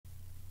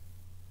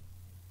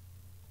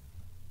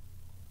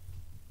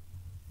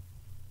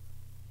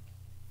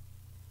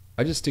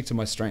I just stick to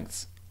my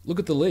strengths. Look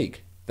at the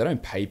league. They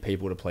don't pay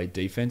people to play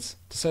defense.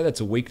 To say that's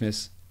a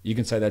weakness, you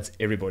can say that's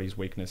everybody's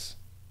weakness.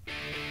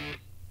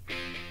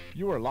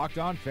 You are Locked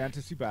On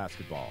Fantasy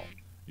Basketball,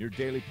 your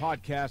daily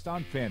podcast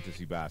on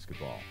fantasy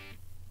basketball.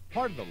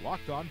 Part of the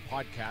Locked On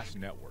Podcast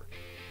Network,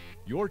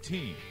 your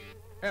team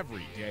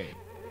every day.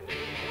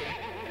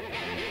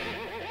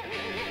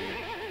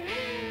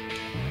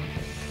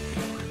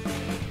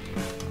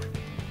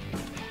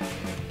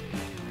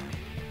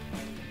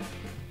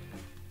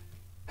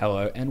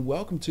 Hello and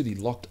welcome to the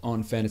Locked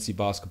On Fantasy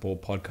Basketball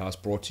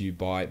podcast brought to you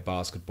by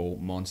Basketball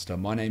Monster.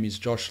 My name is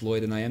Josh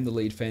Lloyd and I am the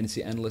lead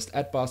fantasy analyst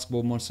at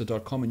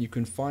basketballmonster.com, and you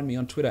can find me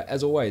on Twitter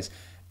as always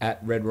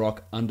at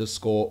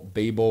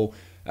redrock_bball.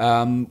 We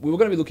were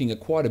going to be looking at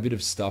quite a bit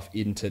of stuff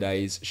in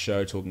today's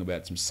show, talking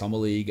about some summer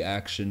league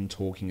action,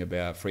 talking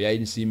about free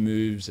agency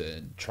moves,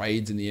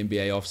 trades in the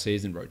NBA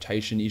offseason,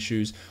 rotation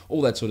issues,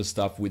 all that sort of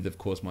stuff with, of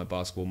course, my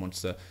Basketball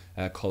Monster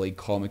colleague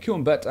Kyle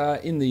McKeown. But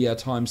in the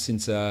time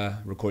since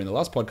recording the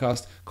last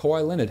podcast,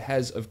 Kawhi Leonard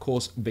has, of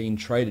course, been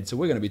traded. So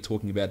we're going to be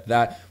talking about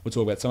that. We'll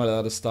talk about some of the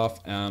other stuff,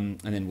 and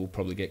then we'll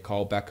probably get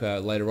Kyle back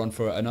later on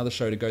for another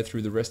show to go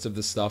through the rest of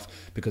the stuff,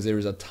 because there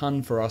is a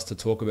ton for us to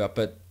talk about.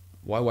 But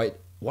why wait?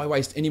 Why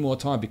waste any more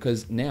time?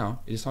 Because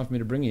now it is time for me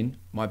to bring in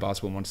my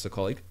Basketball Monster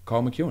colleague,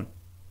 Kyle McKeown.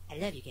 I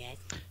love you guys,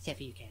 except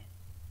for you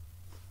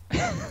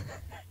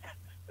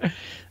guys.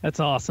 That's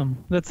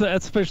awesome. That's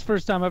the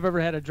first time I've ever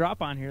had a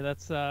drop on here.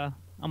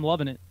 I'm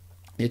loving it.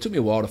 Yeah, it took me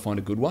a while to find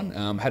a good one.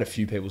 Had a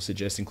few people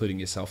suggest, including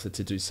yourself, that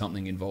to do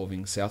something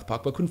involving South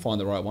Park, but I couldn't find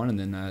the right one, and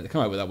then they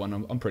come out with that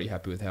one. I'm pretty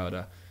happy with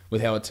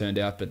how it turned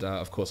out. But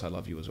of course, I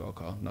love you as well,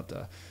 Kyle.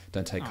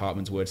 Don't take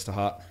Cartman's words to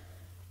heart.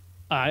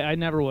 I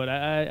never would.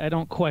 I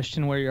don't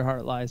question where your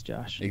heart lies,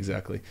 Josh.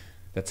 Exactly.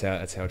 That's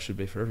how it should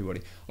be for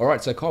everybody. All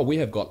right, so Kyle, we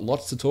have got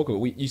lots to talk about.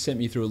 You sent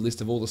me through a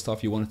list of all the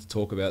stuff you wanted to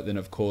talk about. Then,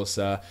 of course,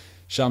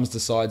 Shams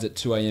decides at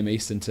 2 a.m.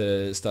 Eastern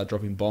to start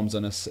dropping bombs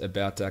on us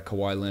about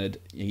Kawhi Leonard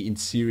in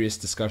serious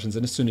discussions.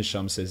 And as soon as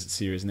Shams says it's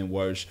serious, and then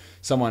Woj,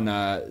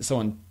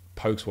 someone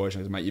pokes Woj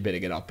and goes, mate, you better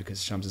get up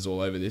because Shams is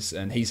all over this.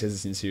 And he says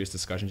it's in serious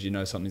discussions. You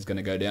know something's going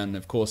to go down. And,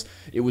 of course,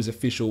 it was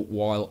official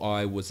while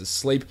I was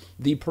asleep.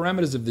 The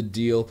parameters of the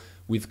deal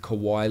with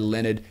Kawhi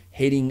Leonard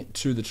heading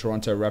to the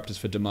Toronto Raptors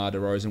for DeMar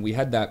DeRozan. We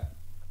had that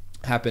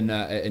happen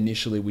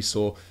initially. We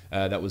saw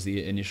that was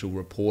the initial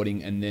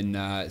reporting, and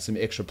then some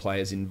extra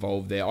players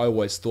involved there. I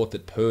always thought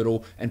that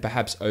Poeltl and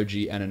perhaps OG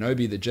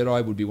Anunoby, the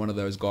Jedi, would be one of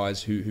those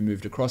guys who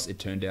moved across. It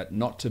turned out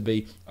not to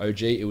be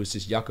OG. It was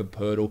just Jakob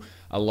Poeltl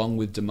along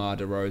with DeMar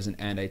DeRozan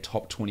and a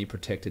top 20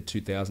 protected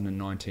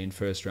 2019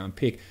 first round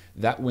pick.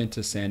 That went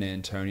to San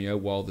Antonio,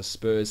 while the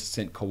Spurs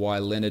sent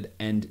Kawhi Leonard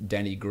and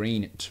Danny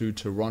Green to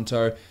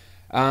Toronto.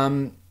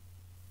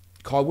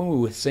 Kyle, when we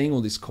were seeing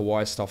all this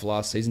Kawhi stuff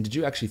last season, did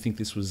you actually think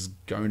this was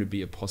going to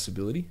be a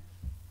possibility?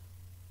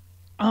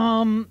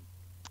 Not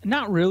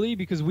really,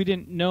 because we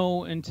didn't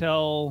know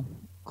until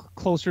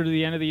closer to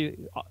the end of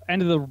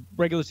the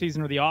regular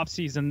season or the off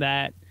season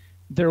that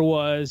there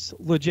was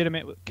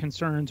legitimate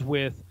concerns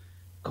with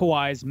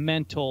Kawhi's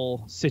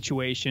mental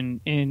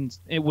situation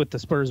with the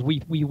Spurs.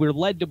 We were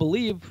led to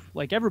believe,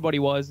 like everybody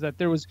was, that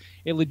there was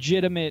a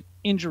legitimate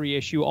injury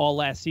issue all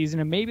last season,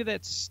 and maybe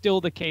that's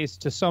still the case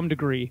to some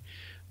degree.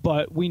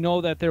 But we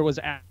know that there was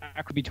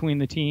acrimony between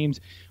the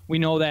teams. We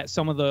know that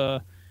some of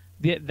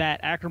that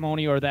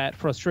acrimony or that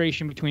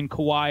frustration between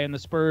Kawhi and the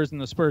Spurs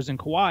and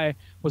Kawhi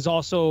was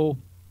also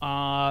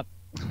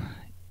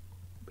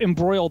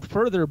embroiled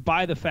further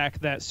by the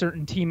fact that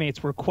certain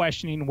teammates were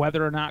questioning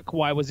whether or not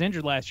Kawhi was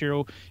injured last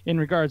year, in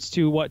regards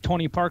to what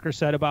Tony Parker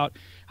said about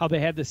how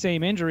they had the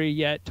same injury,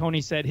 yet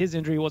Tony said his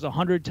injury was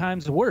 100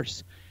 times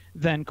worse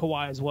than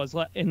Kawhi's was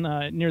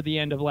near the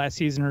end of last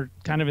season, or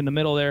kind of in the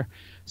middle there.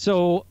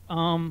 So,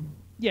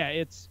 yeah,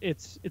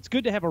 it's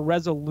good to have a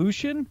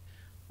resolution,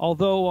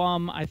 although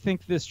I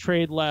think this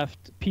trade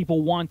left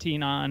people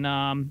wanting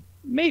on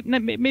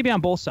maybe on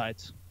both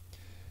sides.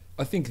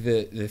 I think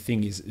the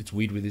thing is, it's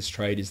weird with this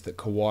trade is that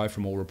Kawhi,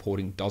 from all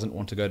reporting, doesn't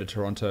want to go to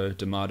Toronto.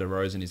 DeMar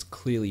DeRozan is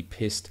clearly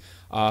pissed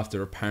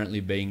after apparently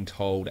being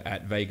told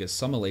at Vegas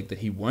Summer League that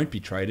he won't be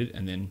traded,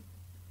 and then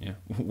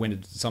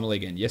went to Summer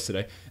League again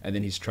yesterday, and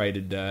then he's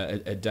traded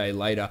a day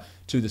later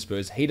to the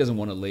Spurs. He doesn't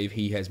want to leave.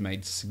 He has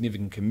made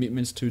significant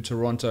commitments to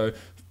Toronto.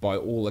 By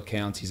all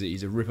accounts,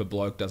 he's a ripper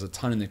bloke, does a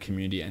ton in the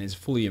community, and is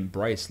fully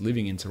embraced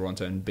living in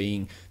Toronto and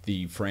being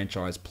the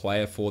franchise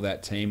player for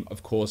that team.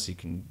 Of course, he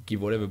can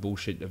give whatever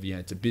bullshit of,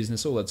 it's a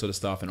business, all that sort of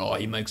stuff, and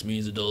he makes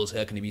millions of dollars,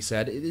 how can he be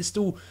sad? There's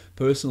still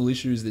personal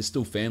issues, there's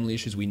still family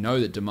issues. We know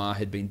that DeMar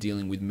had been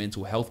dealing with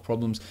mental health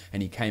problems,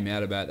 and he came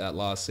out about that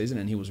last season,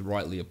 and he was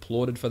rightly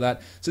applauded for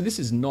that. So this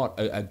is not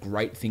a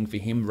great thing for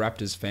him.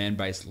 Raptors fan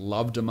base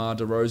love DeMar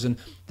DeRozan.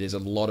 There's a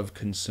lot of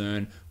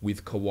concern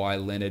with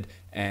Kawhi Leonard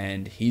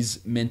and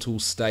his mental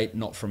state,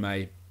 not from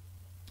a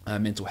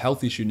mental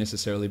health issue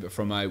necessarily, but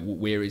from a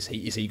where is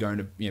he going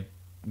to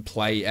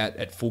play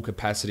at full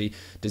capacity?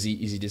 Is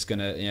he just going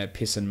to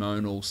piss and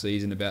moan all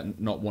season about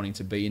not wanting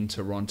to be in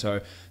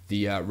Toronto?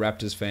 The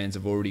Raptors fans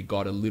have already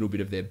got a little bit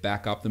of their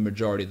back up. The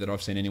majority that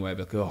I've seen anyway,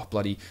 but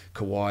bloody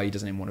Kawhi, he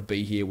doesn't even want to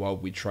be here while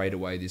we trade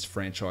away this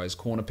franchise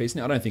corner piece.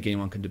 Now, I don't think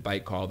anyone can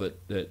debate, Kyle,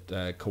 that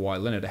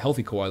Kawhi Leonard, a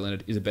healthy Kawhi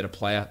Leonard, is a better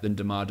player than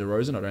DeMar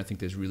DeRozan. I don't think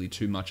there's really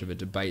too much of a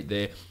debate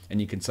there. And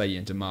you can say,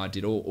 DeMar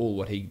did all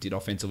what he did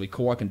offensively.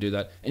 Kawhi can do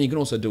that, and you can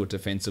also do it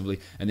defensively.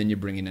 And then you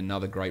bring in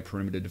another great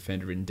perimeter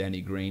defender in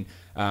Danny Green.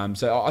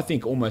 So I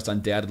think almost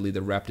undoubtedly the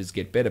Raptors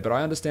get better. But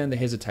I understand the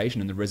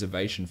hesitation and the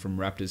reservation from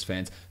Raptors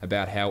fans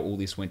about how all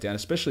this went down,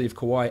 especially if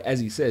Kawhi, as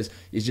he says,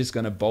 is just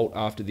going to bolt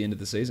after the end of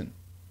the season.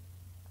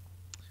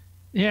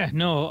 Yeah,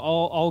 no,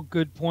 all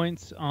good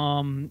points.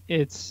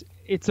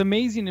 It's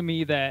amazing to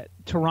me that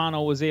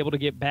Toronto was able to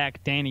get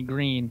back Danny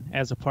Green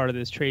as a part of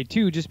this trade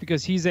too, just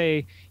because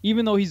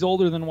even though he's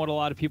older than what a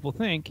lot of people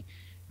think,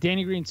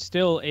 Danny Green's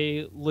still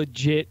a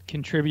legit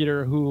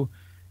contributor who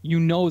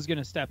is going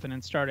to step in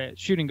and start at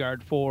shooting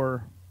guard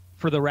for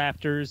the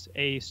Raptors,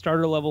 a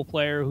starter level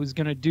player who's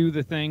going to do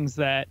the things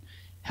that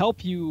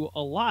help you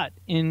a lot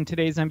in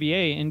today's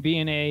NBA in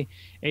being a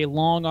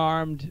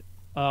long-armed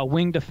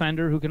wing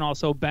defender who can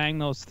also bang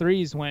those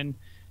threes when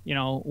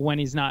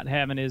he's not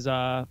having his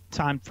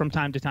time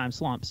to time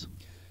slumps.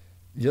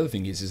 The other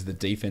thing is the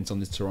defense on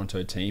this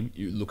Toronto team.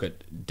 You look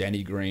at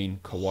Danny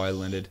Green, Kawhi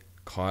Leonard,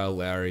 Kyle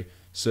Lowry,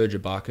 Serge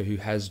Ibaka, who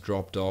has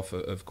dropped off,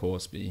 of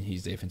course, in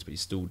his defense, but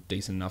he's still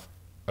decent enough.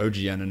 OG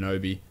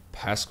Anunoby,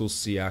 Pascal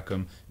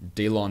Siakam,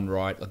 Delon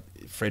Wright,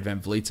 Fred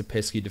VanVleet's a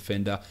pesky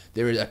defender.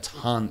 There is a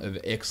ton of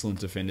excellent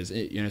defenders.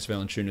 Jonas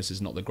Valanciunas is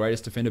not the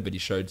greatest defender, but he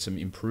showed some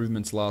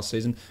improvements last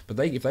season. But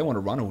if they want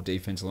to run all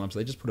defensive lineups,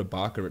 they just put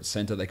Ibaka at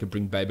center. They could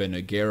bring Bebe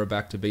Nogueira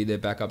back to be their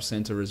backup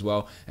center as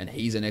well, and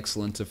he's an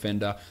excellent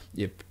defender.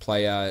 You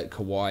play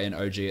Kawhi and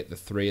OG at the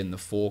 3 and the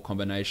 4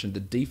 combination, the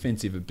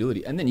defensive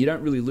ability, and then you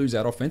don't really lose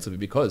out offensively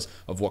because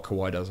of what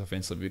Kawhi does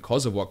offensively,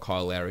 because of what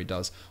Kyle Lowry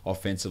does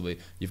offensively.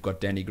 You've got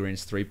Danny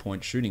Green's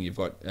 3-point shooting. You've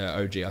got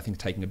OG, I think,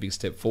 taking a big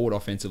step forward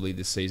offensively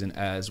this season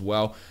as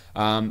well.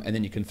 And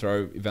then you can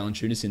throw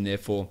Valanciunas in there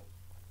for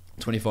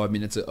 25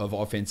 minutes of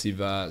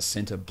offensive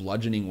center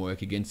bludgeoning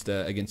work against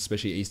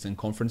especially Eastern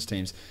Conference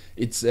teams.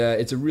 It's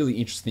a really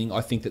interesting thing.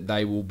 I think that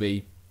they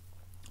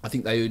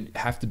would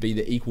have to be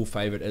the equal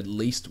favorite, at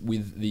least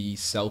with the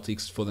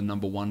Celtics, for the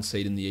number 1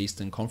 seed in the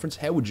Eastern Conference.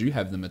 How would you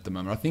have them at the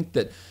moment? I think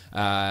that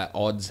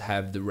odds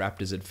have the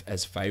Raptors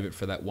as favorite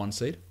for that 1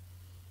 seed.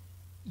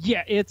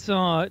 Yeah, it's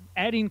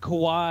adding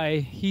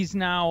Kawhi. He's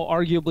now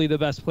arguably the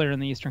best player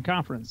in the Eastern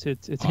Conference.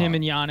 It's him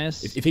and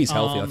Giannis. If he's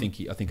healthy,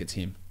 I think it's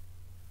him.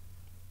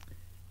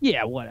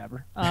 Yeah,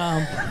 whatever. If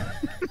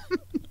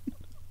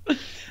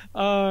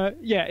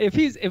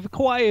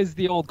Kawhi is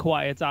the old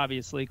Kawhi, it's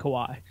obviously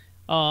Kawhi.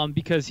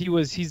 Because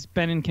he's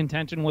been in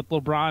contention with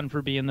LeBron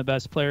for being the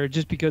best player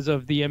just because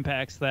of the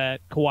impacts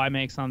that Kawhi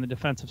makes on the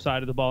defensive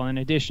side of the ball, in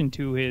addition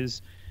to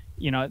his,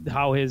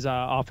 how his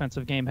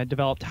offensive game had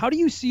developed. How do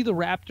you see the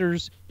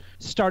Raptors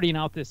starting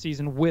out this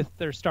season with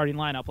their starting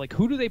lineup? Like,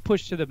 who do they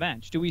push to the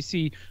bench? Do we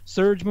see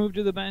Serge move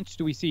to the bench?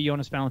 Do we see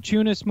Jonas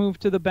Valanciunas move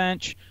to the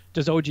bench?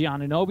 Does OG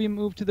Anunoby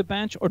move to the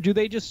bench? Or do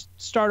they just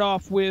start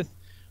off with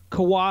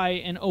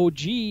Kawhi and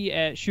OG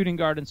at shooting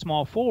guard and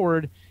small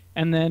forward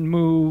and then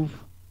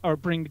move or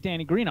bring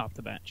Danny Green off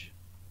the bench?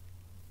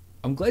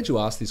 I'm glad you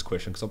asked this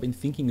question because I've been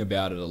thinking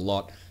about it a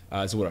lot.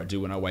 It's what I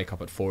do when I wake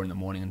up at 4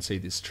 a.m. and see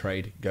this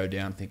trade go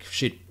down. Think,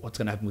 shit, what's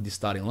going to happen with this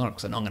starting lineup?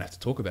 Because I know I'm going to have to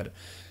talk about it.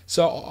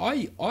 So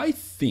I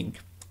think,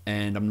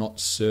 and I'm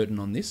not certain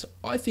on this,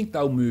 I think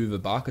they'll move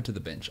Ibaka to the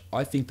bench.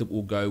 I think that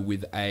we'll go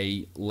with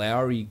a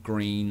Lowry,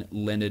 Green,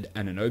 Leonard,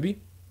 Anunoby,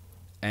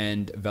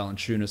 and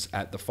Valanciunas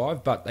at the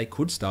 5, but they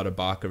could start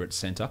Ibaka at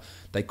center.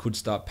 They could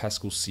start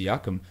Pascal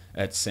Siakam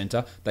at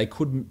center. They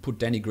could put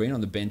Danny Green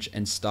on the bench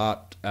and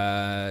start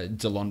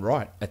Delon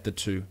Wright at the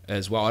 2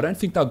 as well. I don't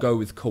think they'll go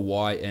with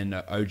Kawhi and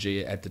OG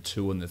at the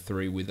 2 and the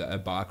 3 with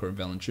Ibaka and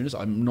Valanciunas.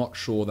 I'm not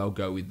sure they'll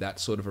go with that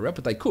sort of a rep,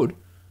 but they could.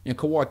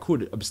 Kawhi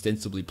could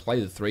ostensibly play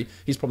the 3.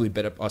 He's probably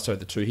better.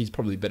 The 2. He's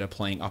probably better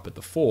playing up at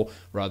the 4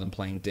 rather than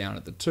playing down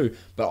at the 2.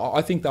 But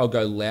I think they'll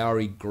go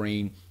Lowry,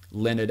 Green,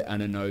 Leonard,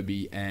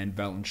 Anunoby, and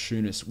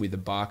Valanciunas with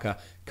Ibaka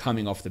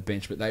coming off the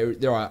bench. But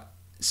there are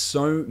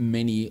so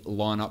many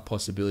lineup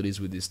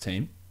possibilities with this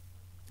team.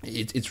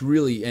 It's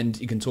really, and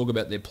you can talk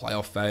about their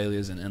playoff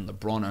failures and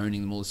LeBron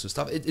owning them, all this sort of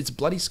stuff. It's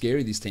bloody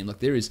scary, this team. Like,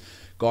 there is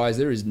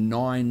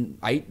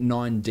 8,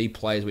 9 deep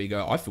players where you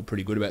go, I feel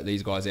pretty good about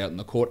these guys out in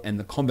the court, and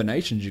the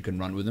combinations you can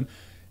run with them.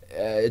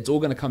 It's all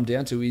going to come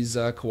down to, is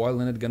Kawhi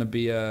Leonard going to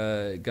be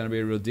a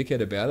real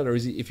dickhead about it, or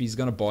if he's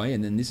going to buy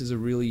in, then this is a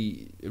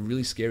really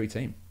scary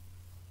team.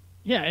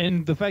 Yeah,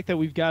 and the fact that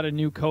we've got a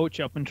new coach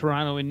up in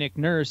Toronto in Nick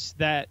Nurse,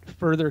 that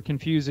further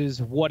confuses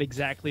what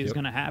exactly is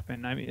going to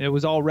happen. I mean, it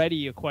was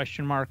already a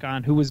question mark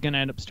on who was going to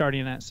end up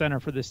starting at center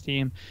for this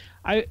team.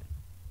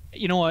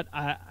 You know what?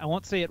 I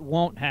won't say it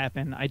won't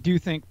happen. I do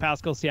think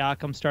Pascal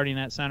Siakam starting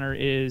at center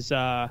is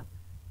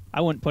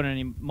I wouldn't put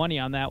any money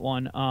on that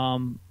one.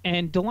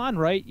 And DeLon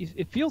Wright,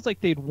 it feels like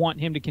they'd want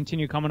him to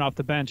continue coming off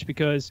the bench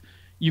because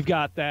you've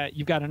got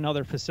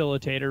another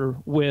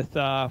facilitator with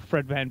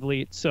Fred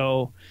VanVleet.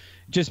 So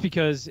just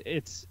because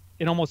it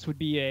almost would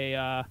be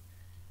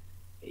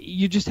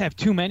you just have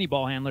too many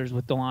ball handlers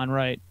with DeLon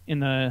Wright in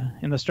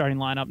the starting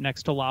lineup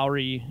next to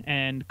Lowry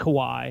and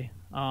Kawhi.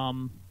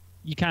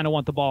 You kind of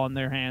want the ball in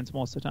their hands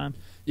most of the time.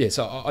 Yeah,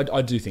 so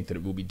I do think that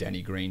it will be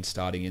Danny Green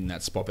starting in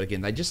that spot. But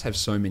again, they just have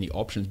so many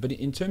options. But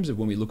in terms of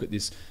when we look at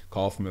this,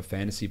 Kyle, from a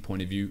fantasy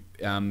point of view,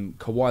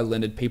 Kawhi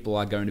Leonard, people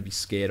are going to be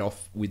scared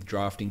off with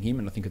drafting him,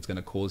 and I think it's going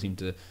to cause him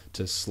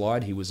to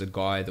slide. He was a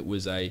guy that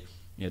was a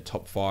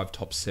top 5,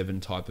 top 7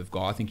 type of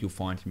guy. I think you'll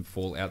find him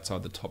fall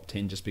outside the top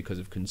 10 just because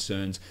of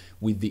concerns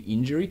with the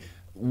injury.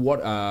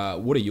 What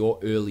are your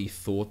early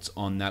thoughts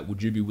on that?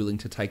 Would you be willing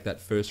to take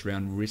that first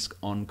round risk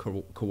on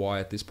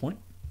Kawhi at this point?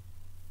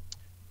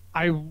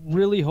 I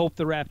really hope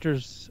the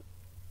Raptors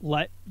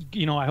I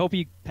hope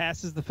he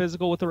passes the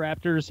physical with the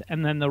Raptors,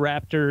 and then the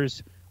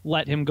Raptors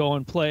let him go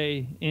and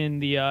play in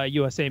the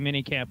USA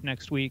minicamp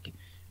next week,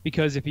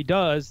 because if he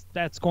does,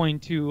 that's going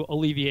to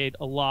alleviate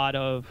a lot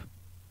of,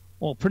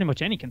 well, pretty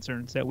much any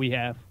concerns that we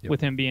have with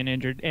him being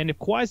injured. And if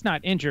Kawhi's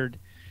not injured,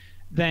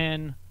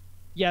 then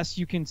yes,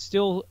 you can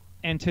still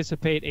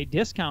anticipate a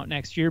discount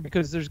next year,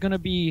 because there's going to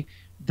be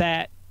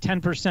that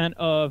 10%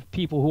 of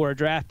people who are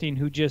drafting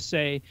who just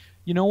say,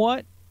 you know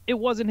what, it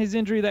wasn't his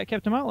injury that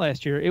kept him out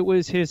last year. It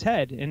was his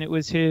head and it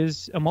was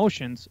his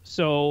emotions.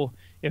 So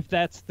if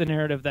that's the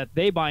narrative that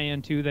they buy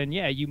into, then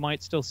yeah, you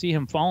might still see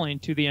him falling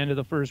to the end of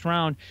the first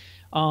round.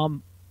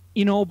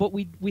 But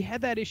we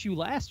had that issue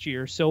last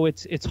year, so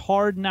it's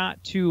hard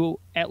not to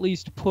at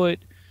least put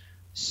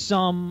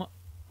some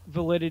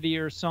validity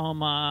or some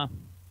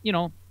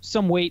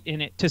weight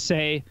in it to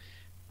say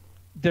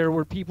there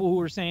were people who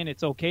were saying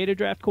it's okay to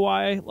draft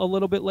Kawhi a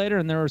little bit later,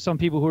 and there were some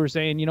people who were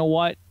saying, you know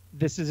what,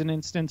 this is an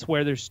instance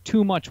where there's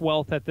too much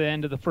wealth at the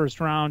end of the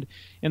first round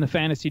in the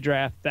fantasy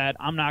draft that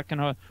I'm not going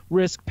to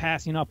risk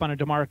passing up on a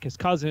DeMarcus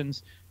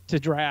Cousins to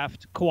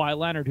draft Kawhi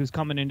Leonard, who's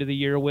coming into the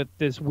year with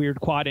this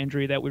weird quad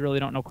injury that we really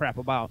don't know crap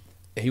about.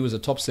 He was a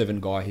top 7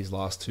 guy his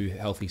last 2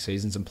 healthy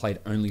seasons and played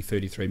only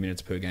 33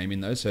 minutes per game in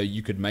those. So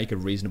you could make a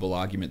reasonable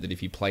argument that if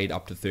he played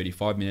up to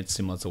 35 minutes,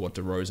 similar to what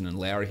DeRozan and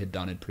Lowry had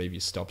done in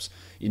previous stops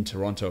in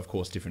Toronto, of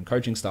course, different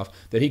coaching stuff,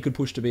 that he could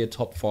push to be a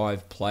top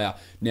 5 player.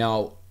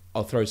 Now,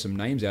 I'll throw some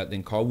names out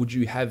then, Kyle. Would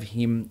you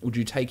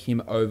take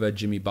him over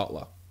Jimmy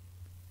Butler?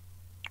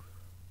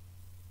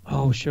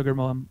 Oh, sugar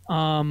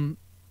mom.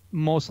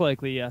 Most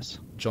likely, yes.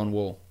 John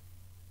Wall?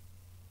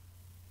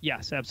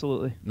 Yes,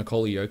 absolutely.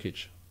 Nikola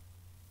Jokic?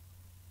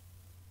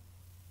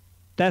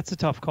 That's a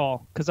tough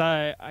call, because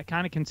I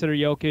kind of consider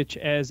Jokic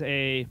as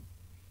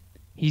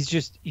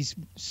he's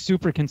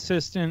super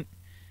consistent,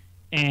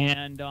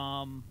 and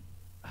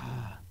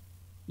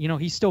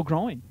he's still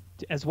growing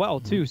as well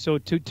too. So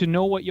to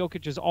know what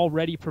Jokic has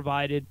already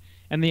provided,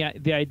 and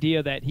the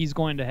idea that he's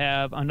going to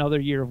have another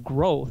year of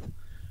growth,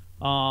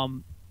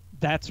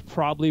 that's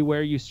probably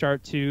where you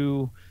start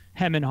to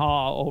hem and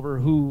haw over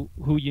who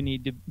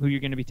you're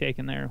going to be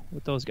taking there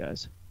with those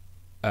guys.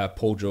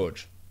 Paul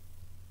George?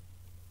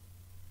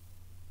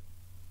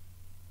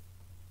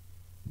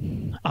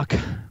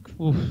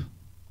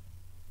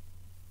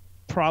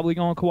 Probably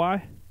going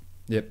Kawhi.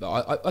 Yep,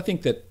 I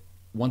think that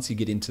once you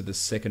get into the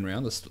second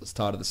round, the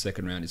start of the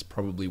second round is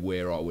probably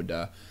where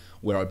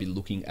I'd be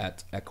looking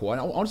at Kawhi.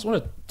 I just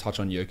want to touch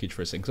on Jokic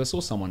for a second, because I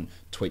saw someone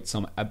tweet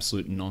some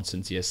absolute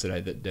nonsense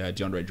yesterday that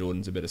DeAndre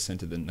Jordan's a better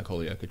center than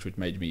Nikola Jokic, which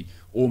made me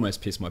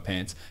almost piss my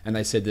pants. And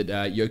they said that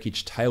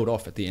Jokic tailed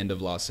off at the end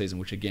of last season,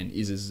 which again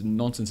is as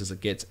nonsense as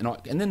it gets.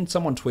 And then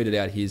someone tweeted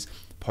out his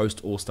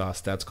post All-Star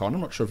stats, Kyle. I'm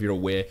not sure if you're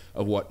aware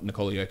of what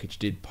Nikola Jokic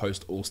did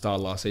post All-Star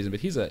last season, but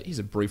here's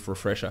a brief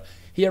refresher.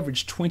 He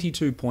averaged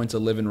 22 points,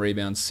 11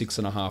 rebounds,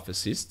 6.5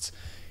 assists.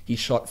 He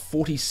shot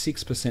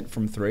 46%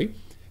 from 3,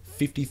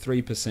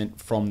 53%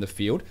 from the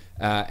field,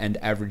 and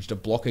averaged a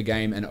block a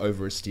game and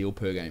over a steal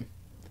per game.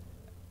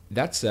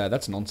 That's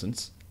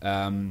nonsense.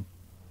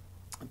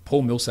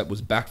 Paul Millsap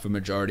was back for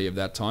majority of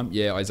that time.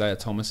 Yeah, Isaiah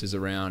Thomas is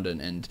around,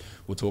 and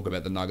we'll talk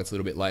about the Nuggets a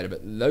little bit later.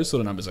 But those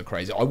sort of numbers are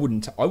crazy. I don't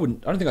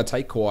think I'd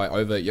take Kawhi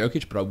over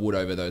Jokic, but I would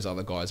over those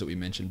other guys that we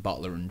mentioned,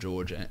 Butler and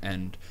George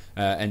and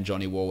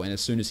Johnny Wall. And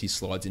as soon as he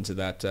slides into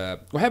that,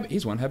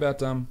 here's one. How about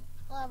LeBron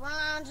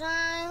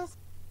James?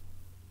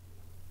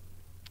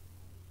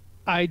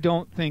 I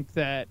don't think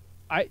that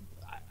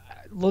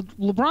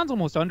LeBron's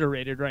almost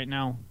underrated right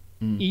now,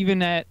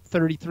 even at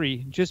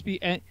 33.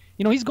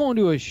 He's going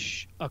to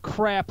a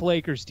crap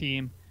Lakers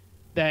team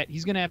that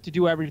he's going to have to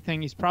do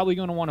everything. He's probably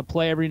going to want to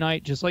play every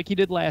night, just like he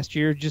did last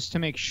year, just to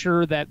make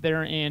sure that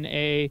they're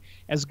in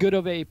as good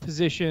of a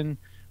position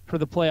for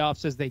the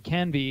playoffs as they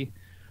can be.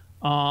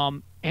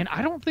 And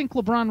I don't think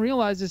LeBron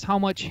realizes how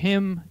much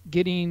him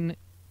getting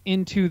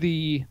into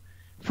the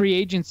free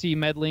agency,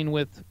 meddling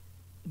with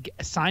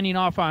signing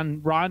off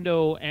on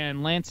Rondo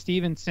and Lance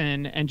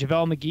Stevenson and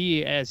JaVale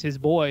McGee as his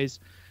boys,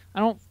 I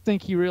don't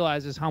think he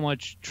realizes how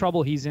much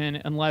trouble he's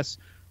in unless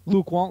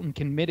Luke Walton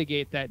can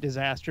mitigate that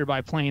disaster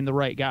by playing the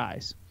right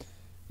guys.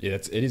 Yeah,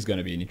 it is going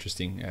to be an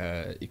interesting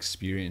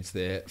experience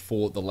there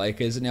for the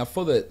Lakers. Now,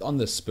 on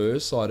the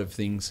Spurs side of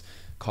things,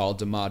 Kyle,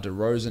 DeMar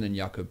DeRozan and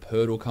Jakob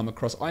Poeltl come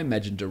across. I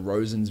imagine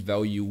DeRozan's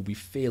value will be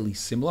fairly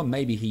similar.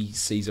 Maybe he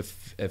sees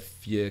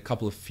a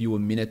couple of fewer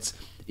minutes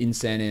in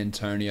San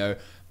Antonio.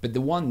 But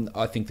the one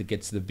I think that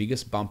gets the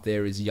biggest bump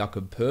there is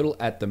Jakob Poeltl.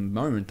 At the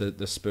moment,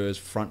 the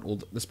Spurs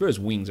the Spurs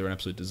wings are an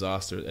absolute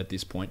disaster at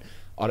this point.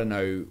 I don't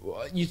know.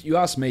 You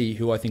asked me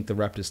who I think the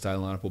Raptors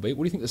starting lineup will be.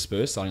 What do you think the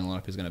Spurs starting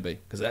lineup is going to be?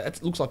 Because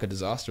that looks like a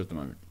disaster at the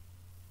moment.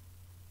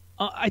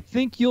 I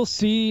think you'll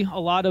see a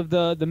lot of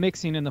the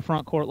mixing in the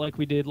front court like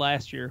we did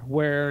last year,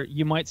 where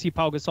you might see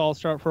Pau Gasol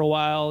start for a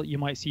while. You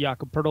might see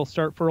Jakob Poeltl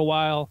start for a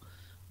while.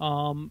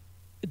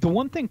 The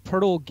one thing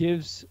Poeltl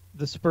gives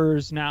the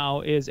Spurs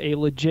now is a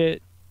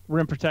legit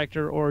rim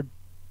protector or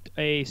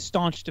a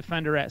staunch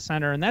defender at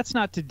center, and that's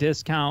not to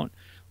discount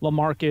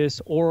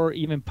LaMarcus or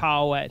even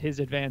Pau at his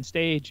advanced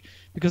age,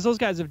 because those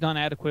guys have done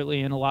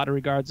adequately in a lot of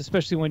regards,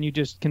 especially when you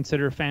just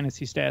consider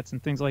fantasy stats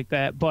and things like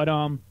that. But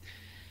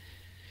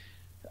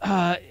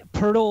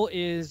Poeltl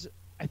is,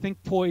 I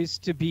think,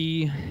 poised to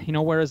be,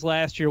 whereas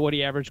last year what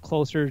he averaged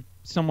closer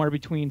somewhere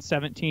between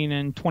 17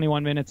 and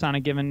 21 minutes on a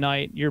given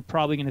night, you're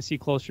probably going to see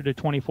closer to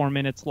 24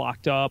 minutes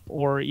locked up,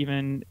 or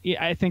even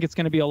I think it's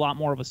going to be a lot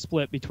more of a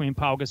split between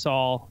Pau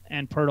Gasol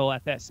and Poeltl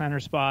at that center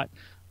spot.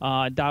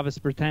 Davis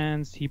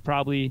Bertans, he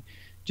probably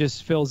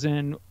just fills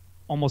in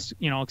almost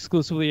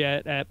exclusively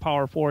at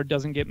power forward,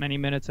 doesn't get many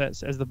minutes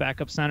as the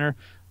backup center.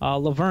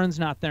 Laverne's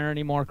not there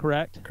anymore,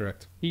 correct?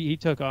 Correct. He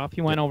took off.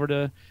 He went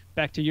over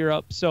back to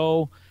Europe.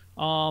 So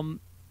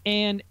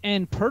and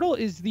Poeltl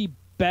is the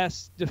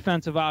best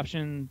defensive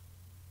option.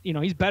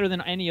 He's better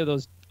than any of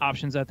those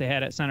options that they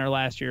had at center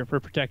last year for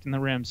protecting the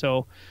rim.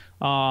 So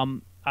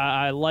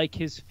I like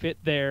his fit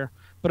there,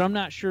 but I'm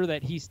not sure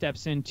that he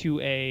steps into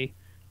a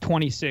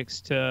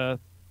 26 to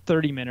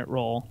 30-minute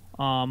role.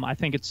 I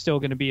think it's still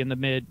going to be in the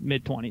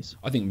mid-20s.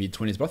 I think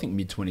mid-20s, but I think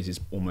mid-20s is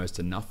almost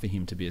enough for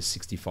him to be a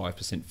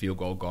 65% field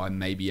goal guy,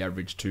 maybe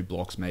average 2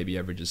 blocks, maybe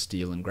average a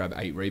steal and grab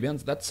 8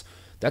 rebounds. That's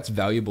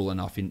valuable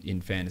enough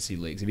in fantasy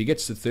leagues. If he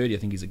gets to 30, I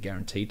think he's a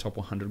guaranteed top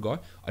 100 guy.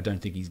 I don't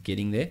think he's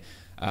getting there.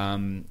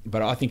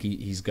 But I think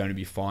he's going to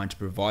be fine to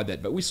provide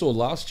that. But we saw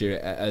last year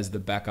as the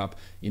backup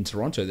in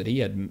Toronto that he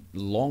had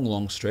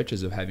long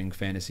stretches of having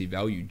fantasy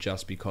value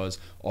just because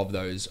of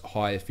those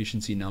high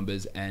efficiency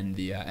numbers and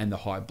the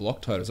high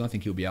block totals. And I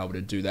think he'll be able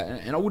to do that.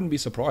 And I wouldn't be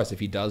surprised if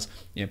he does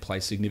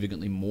play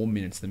significantly more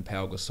minutes than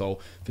Pau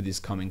Gasol for this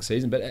coming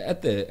season. But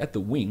at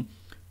the wing,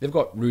 they've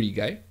got Rudy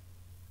Gay,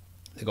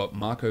 they've got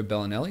Marco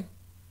Bellinelli,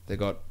 they've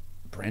got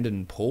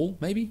Brandon Paul,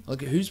 maybe?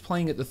 Like, who's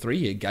playing at the 3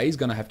 here? Gay's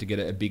going to have to get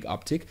a big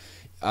uptick.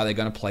 Are they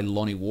going to play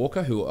Lonnie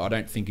Walker, who I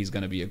don't think is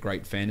going to be a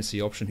great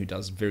fantasy option, who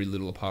does very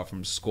little apart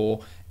from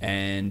score,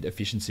 and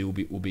efficiency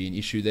will be an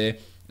issue there.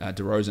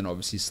 DeRozan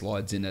obviously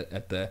slides in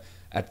at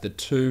the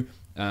 2.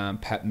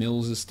 Pat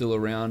Mills is still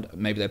around.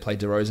 Maybe they play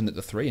DeRozan at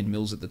the 3 and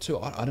Mills at the 2.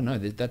 I don't know.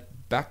 That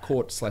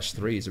backcourt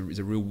 /3 is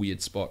a real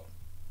weird spot.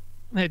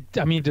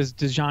 I mean, does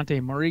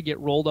DeJounte Murray get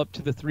rolled up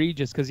to the 3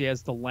 just because he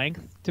has the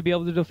length to be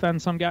able to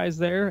defend some guys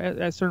there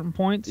at certain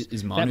points?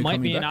 Is Manu that might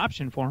be back? An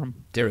option for him.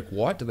 Derek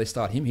White, do they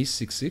start him? He's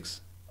 6'6".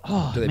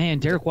 Oh man,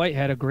 Derek White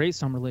had a great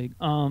summer league.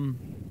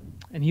 And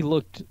he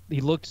looked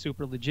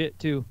super legit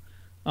too,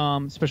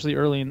 especially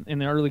early in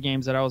the early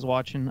games that I was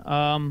watching.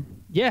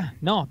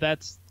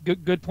 That's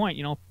good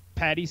point.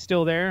 Patty's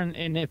still there,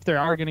 and if they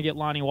are going to get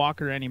Lonnie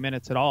Walker any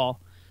minutes at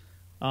all,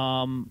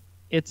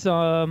 it's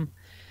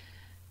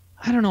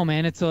I don't know,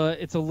 man. It's a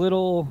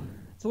little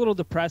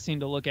depressing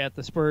to look at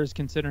the Spurs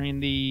considering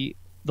the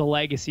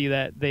legacy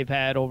that they've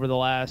had over the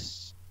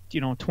last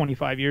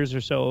 25 years or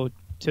so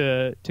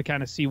to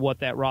kind of see what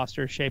that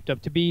roster is shaped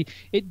up to be.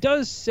 It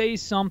does say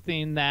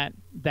something that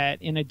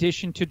in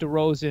addition to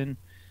DeRozan,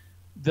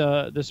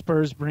 the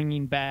Spurs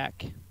bringing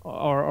back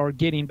or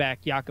getting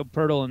back Jakob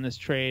Poeltl in this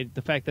trade,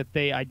 the fact that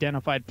they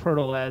identified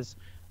Poeltl as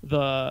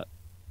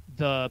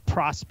the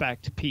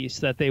prospect piece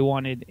that they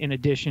wanted in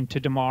addition to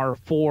DeMar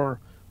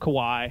for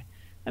Kawhi,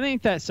 I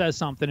think that says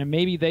something, and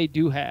maybe they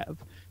do have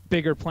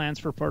bigger plans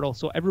for Poeltl.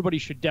 So everybody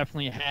should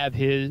definitely have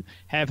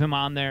him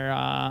on there,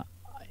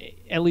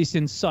 at least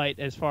in sight,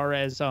 as far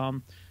as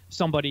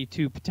somebody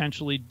to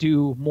potentially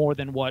do more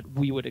than what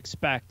we would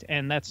expect.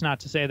 And that's not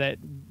to say that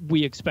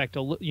we expect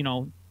a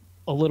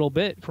little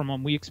bit from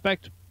him. We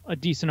expect a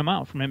decent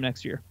amount from him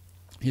next year.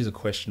 Here's a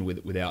question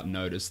without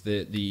notice.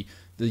 The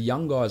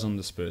young guys on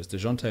the Spurs,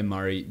 DeJounte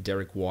Murray,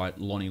 Derek White,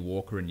 Lonnie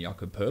Walker, and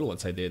Jakob Poeltl, I'd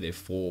say they're their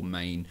 4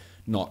 main,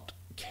 not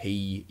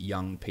key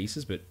young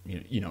pieces, but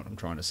you know what I'm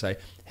trying to say.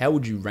 How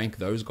would you rank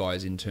those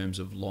guys in terms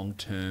of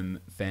long-term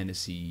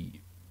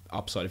fantasy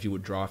upside if you were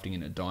drafting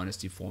in a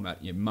dynasty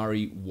format?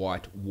 Murray,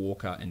 White,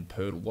 Walker, and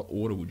Poeltl. What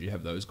order would you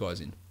have those guys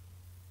in?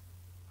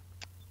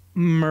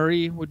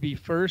 Murray would be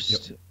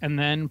first, Yep. And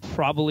then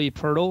probably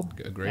Poeltl.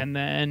 Agree.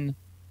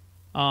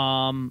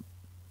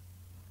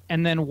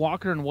 And then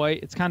Walker and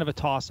White, it's kind of a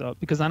toss-up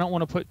because I don't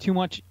want to put too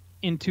much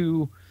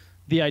into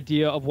the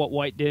idea of what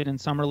White did in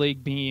Summer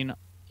League being,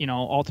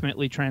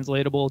 ultimately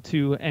translatable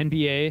to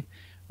NBA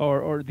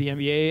or the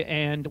NBA.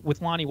 And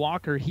with Lonnie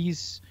Walker,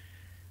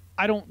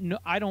 I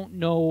don't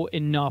know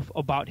enough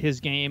about his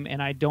game,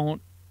 and I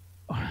don't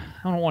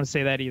want to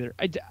say that either.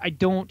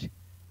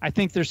 I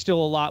think there's still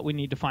a lot we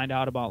need to find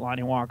out about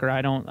Lonnie Walker.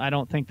 I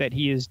don't think that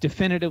he is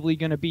definitively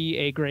going to be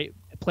a great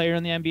player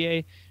in the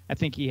NBA. I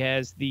think he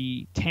has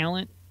the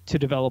talent to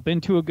develop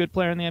into a good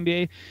player in the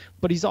NBA,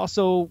 but he's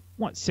also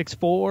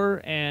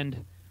 6'4",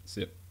 and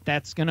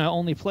that's going to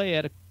only play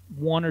at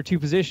one or two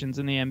positions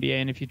in the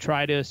NBA. And if you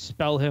try to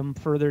spell him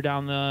further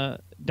down the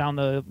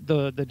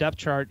depth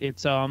chart,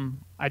 it's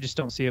I just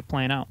don't see it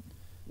playing out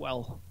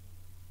well.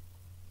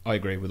 I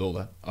agree with all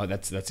that.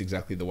 That's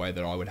exactly the way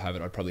that I would have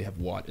it. I'd probably have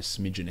White a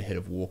smidgen ahead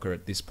of Walker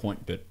at this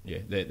point, but yeah,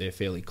 they're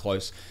fairly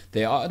close.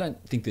 I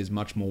don't think there's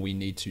much more we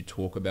need to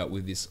talk about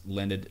with this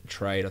Leonard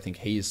trade. I think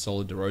he is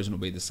solid. DeRozan will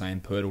be the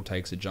same. Pirtle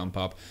takes a jump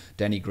up.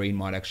 Danny Green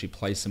might actually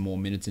play some more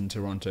minutes in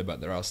Toronto,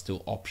 but there are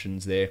still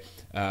options there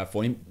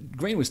for him.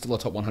 Green was still a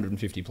top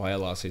 150 player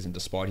last season,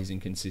 despite his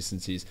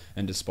inconsistencies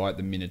and despite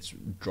the minutes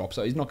drop.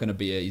 So he's not going to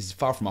be he's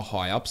far from a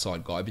high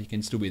upside guy, but he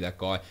can still be that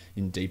guy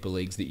in deeper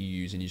leagues that you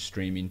use and you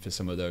stream in for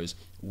some of those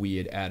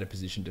weird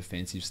out-of-position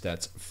defensive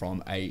stats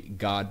from a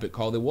guard. But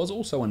Kyle, there was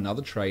also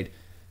another trade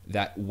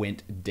that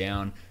went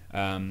down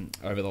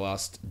over the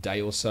last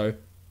day or so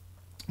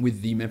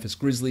with the Memphis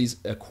Grizzlies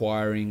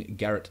acquiring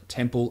Garrett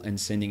Temple and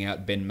sending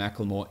out Ben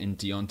McLemore and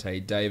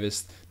Deontay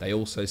Davis. They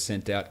also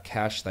sent out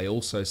cash. They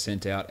also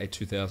sent out a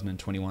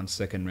 2021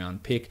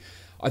 second-round pick.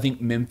 I think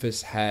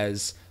Memphis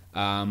has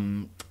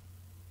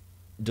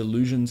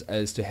delusions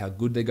as to how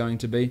good they're going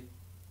to be.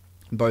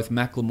 Both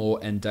McLemore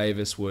and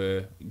Davis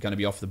were going to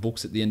be off the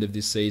books at the end of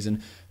this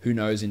season. Who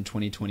knows in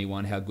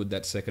 2021 how good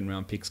that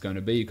second-round pick's going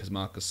to be, because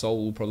Marc Gasol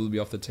will probably be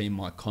off the team.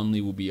 Mike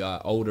Conley will be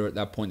older at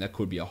that point. That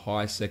could be a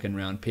high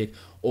second-round pick,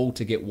 all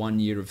to get 1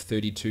 year of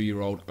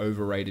 32-year-old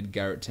overrated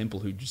Garrett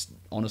Temple, who just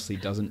honestly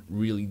doesn't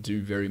really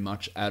do very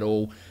much at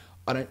all.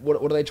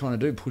 What are they trying to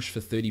do? Push for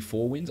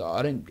 34 wins?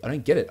 I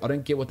don't get it. I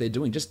don't get what they're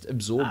doing. Just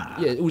absorb.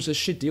 Yeah, it was a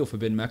shit deal for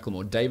Ben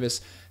McLemore. Davis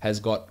has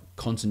got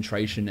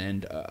concentration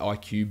and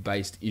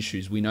IQ-based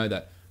issues. We know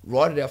that.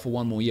 Ride it out for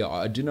one more year.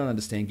 I do not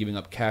understand giving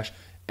up cash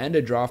and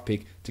a draft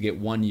pick to get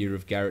 1 year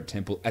of Garrett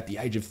Temple at the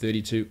age of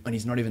 32, and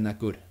he's not even that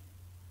good.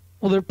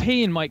 Well, they're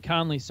paying Mike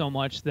Conley so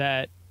much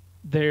that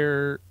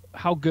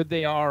how good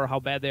they are or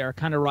how bad they are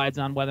kind of rides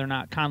on whether or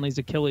not Conley's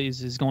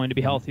Achilles is going to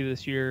be healthy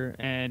this year,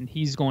 and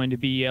he's going to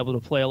be able to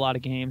play a lot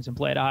of games and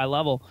play at a high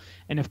level.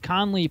 And if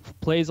Conley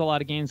plays a lot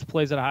of games,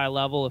 plays at a high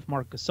level, if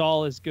Marc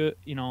Gasol is good,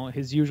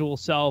 his usual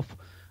self,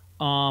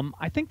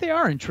 I think they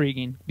are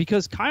intriguing,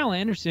 because Kyle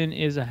Anderson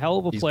is a hell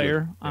of a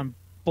player on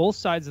both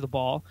sides of the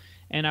ball,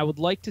 and I would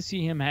like to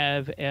see him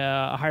have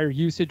a higher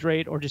usage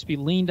rate or just be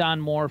leaned on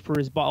more for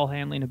his ball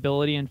handling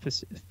ability and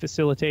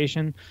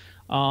facilitation.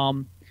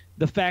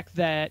 The fact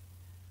that,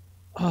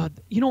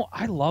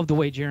 I love the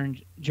way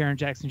Jaren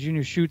Jackson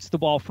Jr. shoots the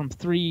ball from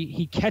three.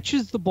 He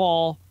catches the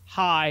ball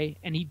high,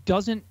 and he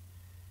doesn't,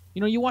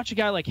 you watch a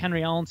guy like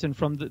Henry Ellenson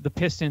from the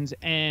Pistons,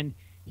 and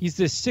he's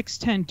this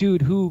 6'10"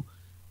 dude who,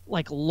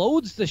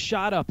 loads the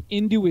shot up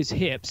into his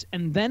hips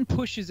and then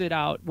pushes it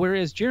out,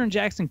 whereas Jaren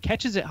Jackson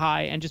catches it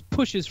high and just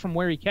pushes from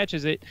where he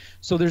catches it.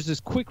 So there's this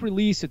quick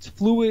release. It's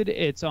fluid.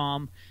 It's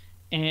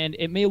and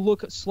it may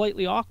look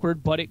slightly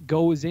awkward, but it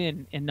goes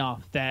in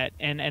enough that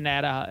and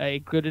at a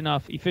good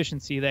enough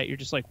efficiency that you're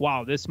just like,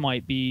 wow, this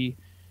might be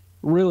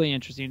really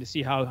interesting to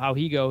see how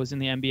he goes in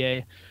the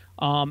NBA.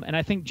 And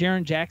I think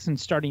Jaren Jackson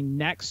starting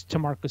next to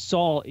Marc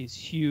Gasol is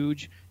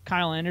huge.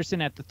 Kyle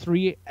Anderson at the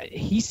three,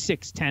 he's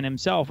 6'10"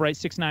 himself, right?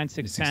 6'9",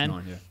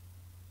 6'10". Yeah.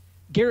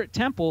 Garrett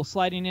Temple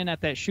sliding in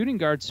at that shooting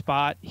guard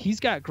spot, he's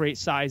got great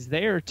size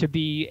there to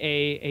be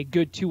a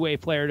good two-way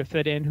player to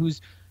fit in,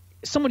 who's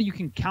somebody you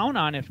can count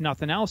on, if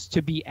nothing else,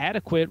 to be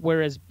adequate,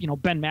 whereas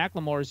Ben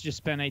McLemore has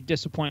just been a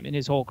disappointment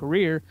his whole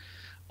career.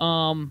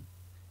 I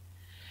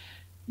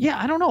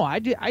don't know.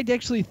 I'd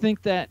actually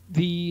think that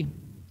the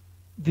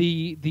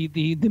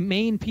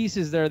main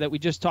pieces there that we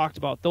just talked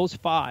about, those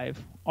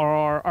five,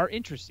 are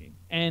interesting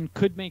and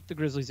could make the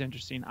Grizzlies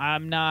interesting.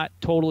 I'm not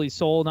totally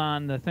sold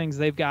on the things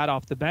they've got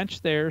off the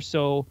bench there,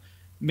 so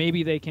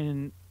maybe they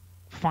can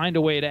find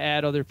a way to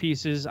add other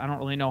pieces. I don't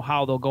really know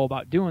how they'll go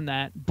about doing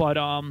that, but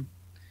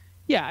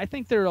yeah, I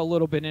think they're a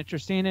little bit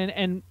interesting.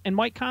 And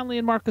Mike Conley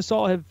and Marc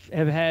Gasol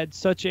have had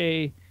such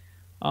a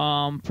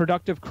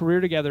productive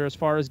career together as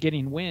far as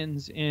getting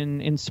wins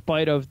in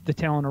spite of the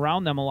talent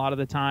around them a lot of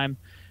the time,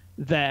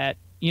 that,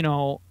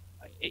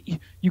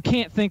 you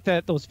can't think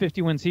that those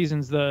 50-win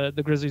seasons the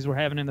Grizzlies were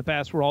having in the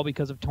past were all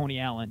because of Tony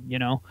Allen,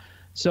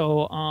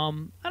 So,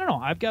 I don't know.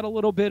 I've got a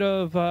little bit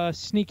of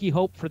sneaky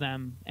hope for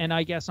them, and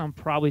I guess I'm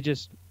probably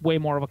just way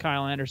more of a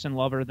Kyle Anderson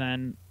lover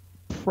than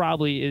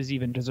probably is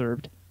even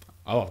deserved.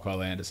 I love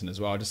Kyle Anderson as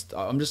well.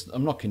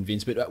 I'm not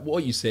convinced, but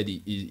what you said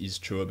is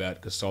true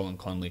about Gasol and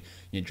Conley,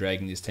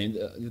 dragging this team.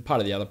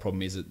 Part of the other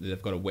problem is that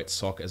they've got a wet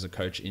sock as a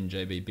coach in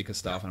JB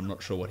Bickerstaff, and I'm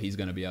not sure what he's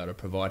going to be able to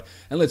provide.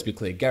 And let's be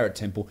clear, Garrett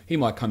Temple, he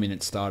might come in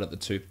and start at the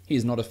 2. He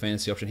is not a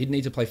fantasy option. He'd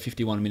need to play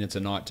 51 minutes a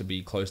night to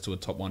be close to a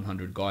top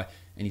 100 guy,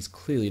 and he's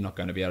clearly not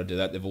going to be able to do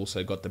that. They've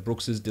also got the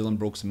Brookses, Dylan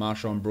Brooks,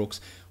 Marshawn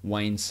Brooks,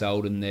 Wayne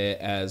Selden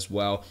there as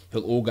well, who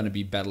are all going to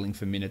be battling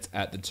for minutes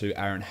at the 2.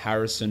 Aaron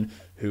Harrison,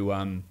 who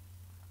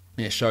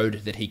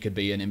showed that he could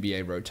be an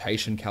NBA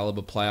rotation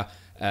caliber player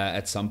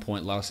at some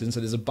point last season. So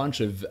there's a bunch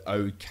of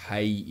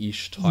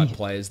okay-ish type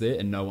players there,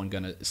 and no one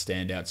going to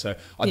stand out. So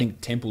I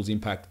think Temple's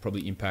impact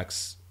probably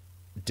impacts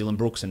Dylan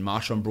Brooks and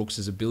Marshawn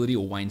Brooks' ability,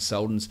 or Wayne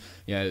Selden's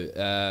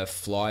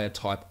flyer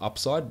type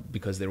upside,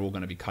 because they're all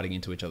going to be cutting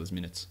into each other's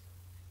minutes.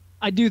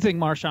 I do think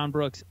Marshawn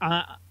Brooks,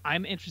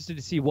 I'm interested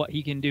to see what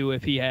he can do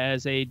if he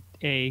has a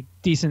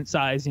decent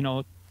size,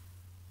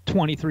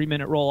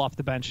 23-minute roll off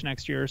the bench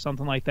next year or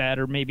something like that,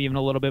 or maybe even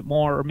a little bit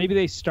more. Or maybe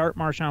they start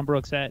Marshawn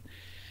Brooks at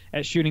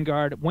shooting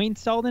guard. Wayne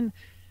Selden,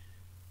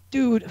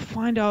 dude,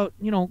 find out,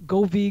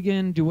 go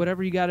vegan, do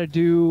whatever you got to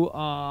do,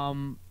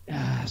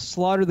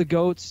 slaughter the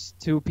goats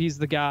to appease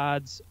the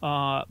gods,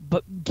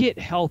 but get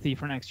healthy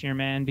for next year,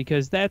 man,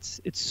 because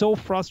it's so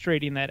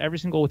frustrating that every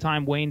single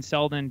time Wayne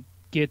Selden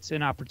gets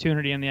an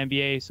opportunity in the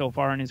NBA so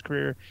far in his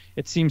career,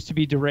 it seems to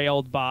be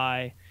derailed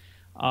by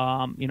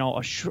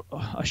a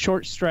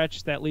short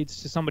stretch that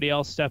leads to somebody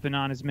else stepping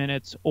on his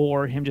minutes,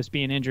 or him just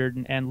being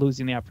injured and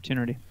losing the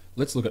opportunity.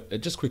 Let's look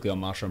at just quickly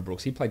on Marshawn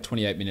Brooks. He played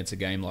 28 minutes a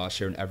game last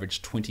year and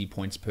averaged 20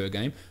 points per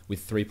game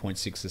with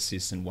 3.6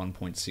 assists and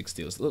 1.6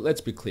 steals.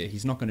 Let's be clear,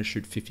 he's not going to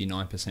shoot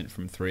 59%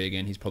 from 3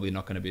 again. He's probably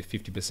not going to be a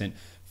 50%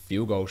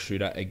 field goal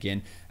shooter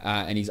again,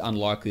 and he's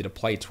unlikely to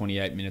play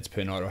 28 minutes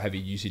per night or have a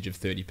usage of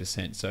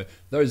 30%. So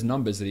those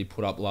numbers that he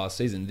put up last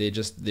season,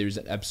 there's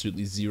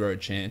absolutely zero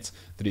chance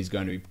that he's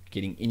going to be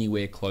getting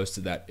anywhere close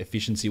to that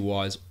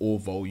efficiency-wise or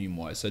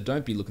volume-wise. So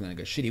don't be looking at it and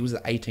go, shit, he was the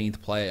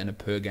 18th player on a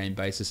per-game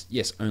basis.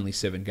 Yes, only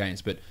 7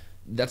 games, but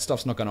that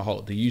stuff's not going to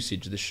hold. The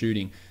usage, the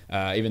shooting,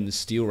 even the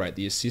steal rate,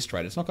 the assist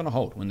rate, it's not going to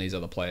hold when these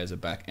other players are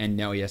back. And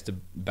now he has to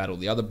battle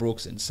the other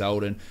Brooks and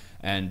Selden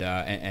and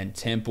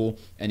Temple,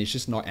 and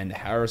and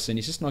Harrison.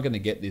 He's just not going to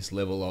get this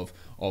level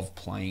of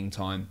playing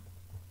time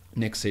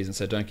next season.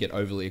 So don't get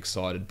overly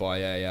excited by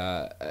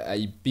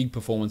a big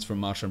performance from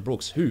Marshawn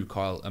Brooks, who,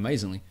 Kyle,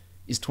 amazingly,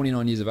 is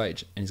 29 years of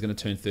age, and he's going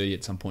to turn 30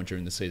 at some point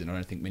during the season. I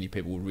don't think many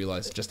people will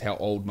realise just how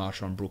old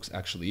Marshawn Brooks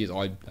actually is.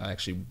 I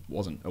actually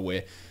wasn't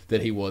aware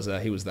that he was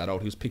that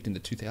old. He was picked in the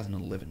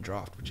 2011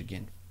 draft, which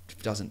again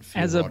doesn't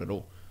feel right at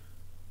all.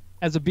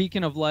 As a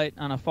beacon of light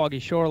on a foggy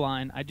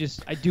shoreline, I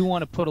do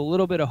want to put a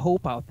little bit of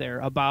hope out there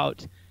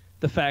about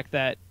the fact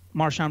that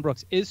Marshawn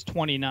Brooks is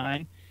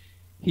 29.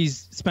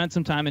 He's spent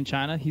some time in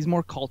China. He's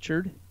more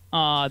cultured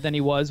than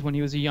he was when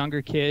he was a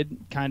younger kid,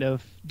 kind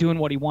of doing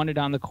what he wanted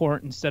on the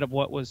court instead of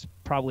what was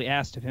probably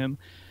asked of him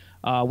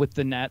with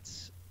the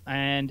Nets.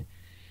 And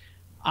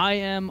I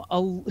am,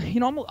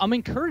 I'm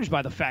encouraged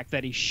by the fact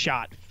that he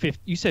shot.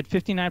 You said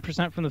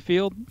 59% from the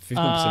field.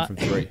 50% from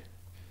 3.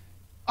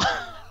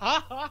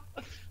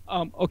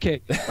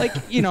 Okay,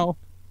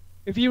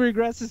 if he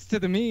regresses to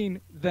the mean,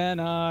 then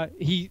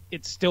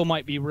it still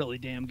might be really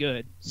damn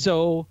good.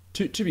 So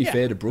to be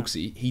fair to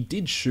Brooksy, he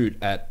did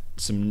shoot at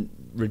some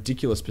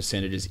ridiculous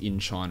percentages in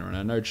China, and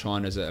I know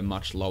China's a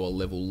much lower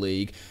level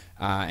league,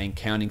 and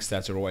counting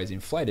stats are always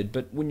inflated.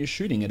 But when you're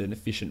shooting at an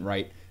efficient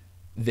rate,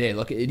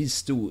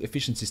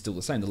 efficiency is still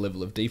the same. The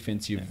level of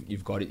defense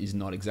you've got is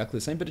not exactly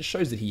the same, but it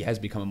shows that he has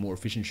become a more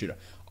efficient shooter.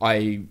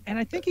 I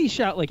think he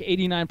shot like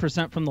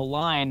 89% from the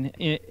line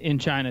in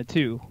China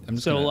too. I'm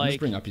just going to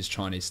bring up his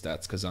Chinese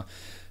stats because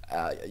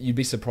you'd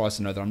be surprised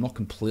to know that I'm not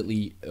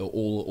completely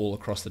all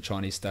across the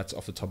Chinese stats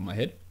off the top of my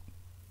head.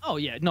 Oh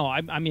yeah, no,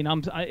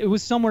 it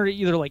was somewhere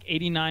either like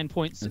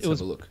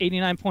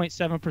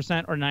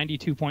 89.7% or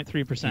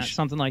 92.3%,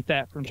 something like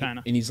that from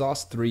China. In his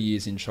last 3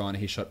 years in China,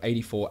 he shot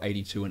 84,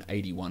 82, and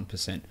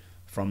 81%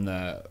 from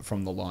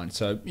the line.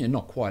 So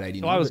not quite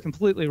 89. So I was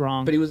completely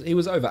wrong. But he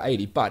was over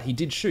 80. But he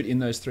did shoot in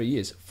those 3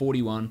 years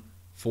 41,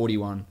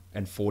 41,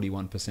 and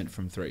 41%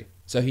 from 3.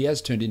 So he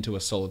has turned into a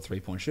solid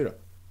 3-point shooter.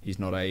 He's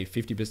not a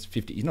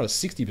 50%. He's not a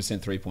 60%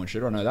 3-point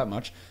shooter. I know that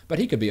much, but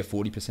he could be a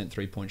 40%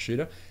 3-point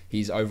shooter.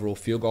 His overall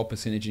field goal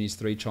percentage in his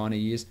 3 China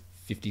years,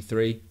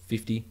 53,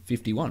 50,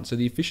 51. So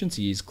the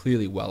efficiency is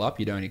clearly well up.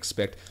 You don't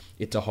expect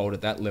it to hold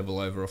at that level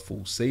over a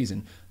full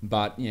season,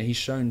 but he's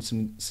shown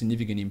some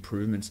significant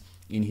improvements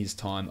in his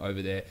time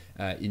over there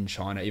in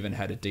China. Even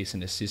had a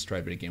decent assist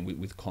rate, but again,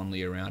 with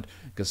Conley around,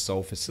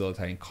 Gasol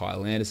facilitating,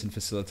 Kyle Anderson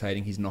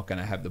facilitating, he's not going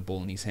to have the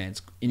ball in his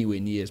hands anywhere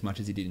near as much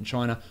as he did in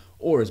China,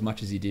 or as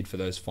much as he did for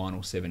those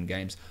final 7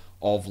 games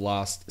of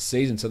last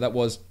season. So that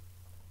was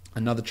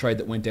another trade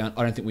that went down.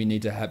 I don't think we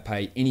need to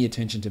pay any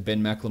attention to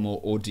Ben McLemore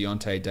or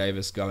Deontay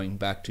Davis going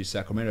back to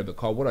Sacramento. But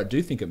Kyle, what I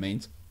do think it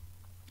means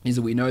is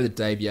that we know that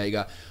Dave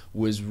Yeager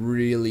was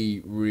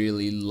really,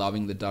 really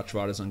loving the Dutch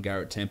Riders on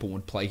Garrett Temple and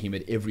would play him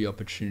at every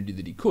opportunity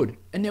that he could.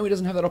 And now he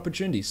doesn't have that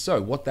opportunity.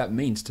 So what that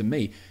means to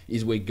me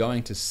is we're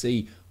going to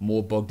see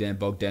more Bogdan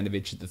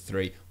Bogdanovic at the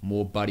 3,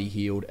 more Buddy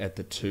Hield at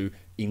the 2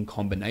 in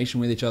combination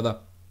with each other,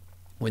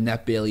 when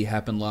that barely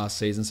happened last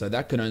season. So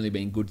that can only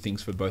mean good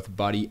things for both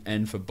Buddy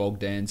and for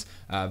Bogdan's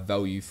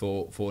value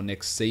for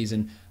next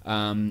season,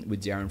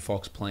 with De'Aaron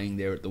Fox playing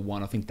there at the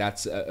 1. I think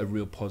that's a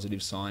real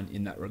positive sign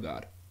in that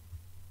regard.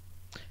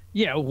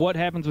 Yeah, what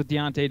happens with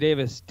Deontay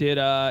Davis? Did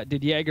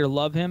Yeager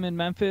love him in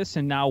Memphis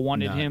and now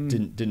wanted him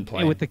didn't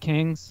play with the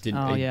Kings?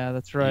 Yeah,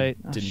 that's right.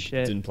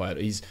 Didn't play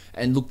it.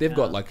 And look, they've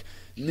got like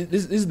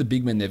this is the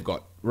big men they've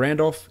got: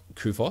 Randolph,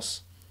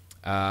 Kufos,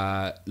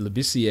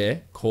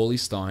 Labissiere, Cauley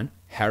Stein,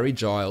 Harry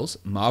Giles,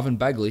 Marvin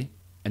Bagley,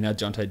 and now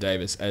Deontay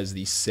Davis as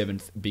the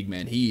 7th big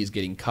man. He is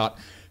getting cut.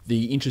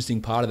 The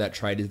interesting part of that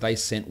trade is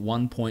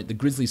the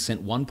Grizzlies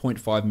sent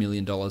 $1.5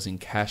 million in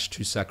cash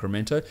to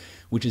Sacramento,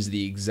 which is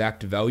the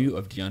exact value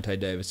of Deontay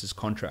Davis's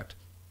contract.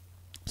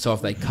 So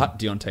if they cut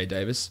Deontay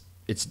Davis,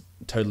 it's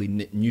totally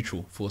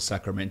neutral for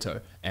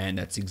Sacramento, and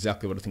that's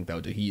exactly what I think they'll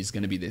do. He is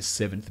going to be their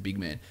 7th big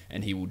man,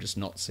 and he will just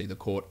not see the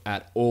court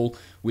at all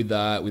with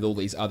all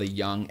these other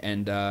young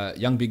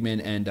big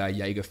men and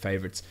Yeager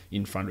favorites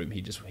in front of him.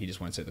 He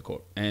just won't see the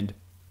court. And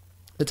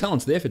the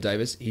talent's there for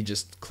Davis. He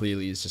just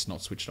clearly is just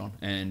not switched on,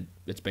 and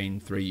it's been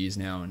 3 years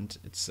now, and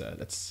it's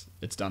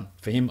done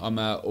for him.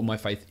 All my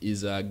faith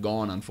is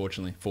gone,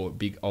 unfortunately, for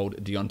big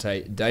old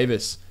Deontay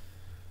Davis.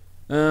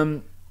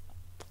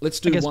 Let's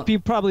do. I guess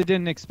people probably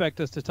didn't expect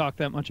us to talk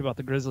that much about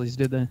the Grizzlies,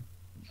 did they?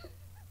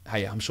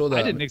 Hey, I'm sure that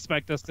I didn't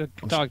expect us to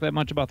talk that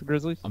much about the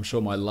Grizzlies. I'm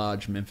sure my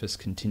large Memphis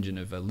contingent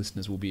of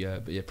listeners will be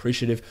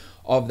appreciative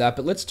of that.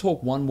 But let's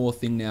talk one more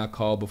thing now,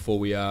 Kyle, before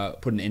we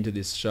put an end to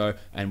this show,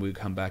 and we'll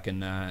come back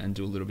and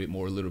do a little bit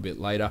more a little bit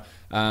later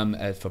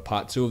for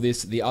part 2 of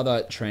this. The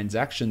other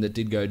transaction that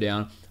did go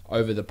down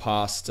over the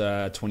past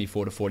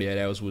 24 to 48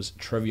 hours was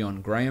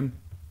Treveon Graham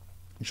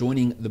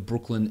joining the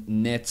Brooklyn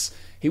Nets.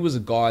 He was a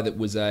guy that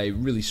was a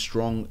really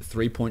strong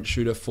three-point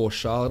shooter for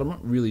Charlotte. I'm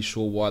not really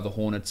sure why the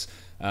Hornets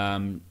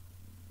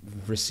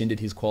rescinded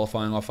his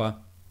qualifying offer.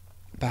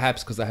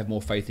 Perhaps because they have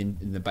more faith in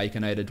the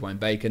Baconator, Dwayne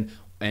Bacon,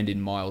 and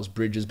in Miles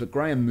Bridges. But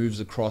Graham moves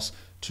across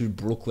to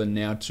Brooklyn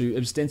now to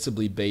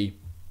ostensibly be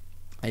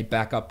a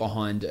backup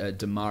behind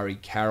DeMar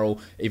Carroll,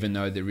 even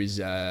though there is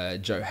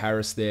Joe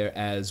Harris there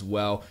as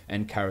well,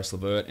 and Karis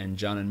LeVert, and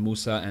Janan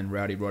Musa, and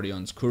Rowdy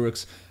Rodions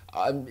Kurucs.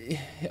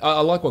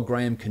 I like what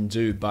Graham can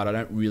do, but I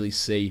don't really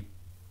see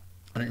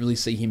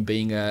him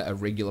being a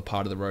regular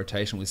part of the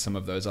rotation with some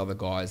of those other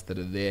guys that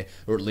are there,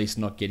 or at least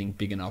not getting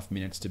big enough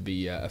minutes to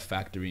be a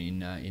factor in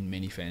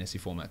many fantasy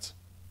formats.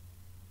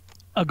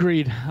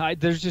 Agreed.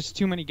 There's just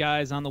too many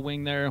guys on the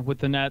wing there with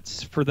the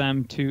Nets for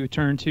them to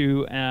turn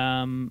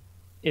to.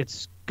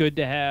 It's good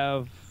to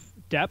have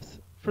depth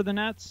for the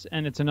Nets,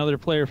 and it's another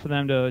player for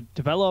them to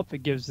develop. It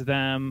gives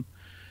them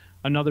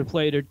another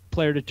player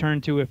to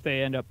turn to if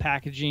they end up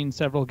packaging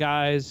several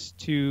guys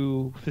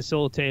to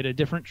facilitate a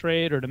different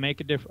trade or to make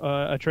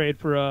a trade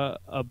for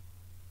a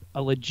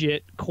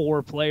legit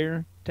core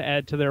player to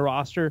add to their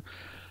roster.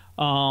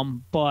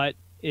 But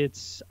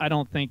I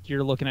don't think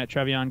you're looking at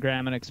Treveon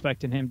Graham and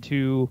expecting him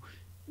to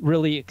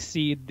really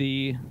exceed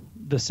the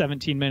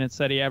 17 minutes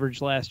that he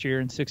averaged last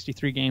year in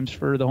 63 games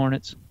for the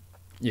Hornets.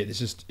 Yeah, there's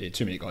just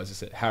too many guys. I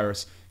said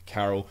Harris,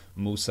 Carroll,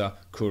 Musa,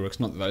 Kurucs.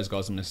 Not that those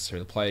guys will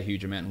necessarily play a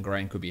huge amount, and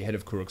Graham could be ahead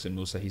of Kurucs and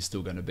Musa. He's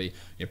still going to be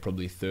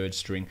probably third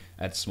string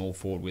at small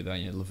forward with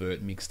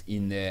LeVert mixed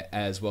in there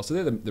as well. So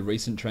they're the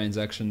recent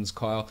transactions,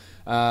 Kyle.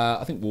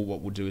 I think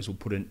what we'll do is we'll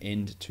put an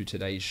end to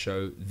today's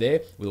show there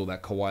with all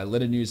that Kawhi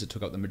Leonard news that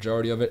took up the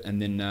majority of it, and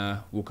then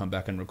we'll come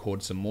back and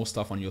record some more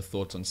stuff on your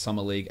thoughts on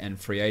Summer League and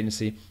free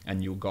agency,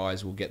 and you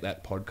guys will get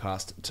that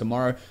podcast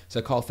tomorrow.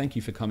 So Kyle, thank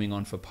you for coming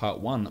on for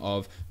part 1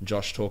 of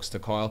Josh Talks to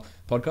Kyle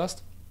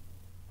podcast.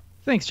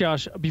 Thanks,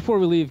 Josh. Before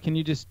we leave, can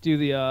you just do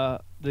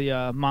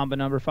the Mamba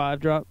number 5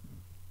 drop?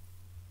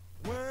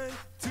 1,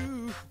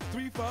 2,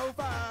 3, 4,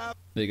 5.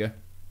 There you go.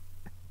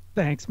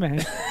 Thanks,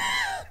 man.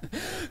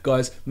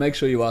 Guys, make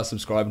sure you are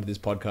subscribing to this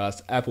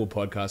podcast, Apple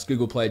Podcasts,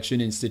 Google Play,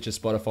 TuneIn, Stitcher,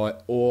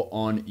 Spotify, or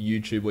on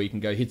YouTube, where you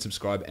can go hit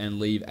subscribe and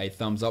leave a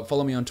thumbs up.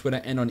 Follow me on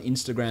Twitter and on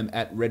Instagram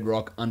at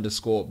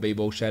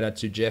redrock_bball. Shout out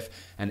to Jeff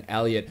and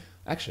Elliot.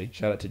 Actually,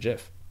 shout out to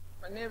Jeff.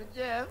 My name is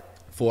Jeff.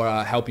 For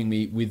helping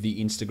me with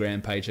the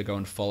Instagram page. So go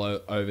and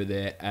follow over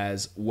there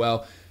as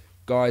well.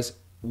 Guys,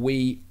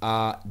 we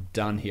are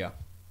done here.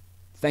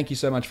 Thank you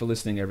so much for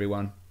listening,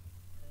 everyone.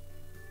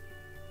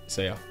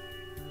 See ya.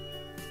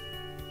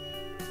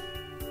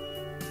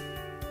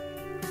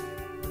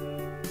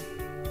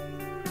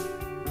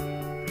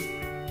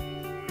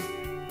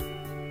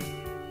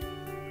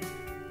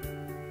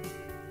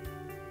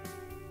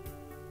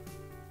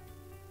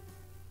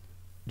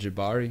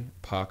 Jabari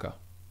Parker.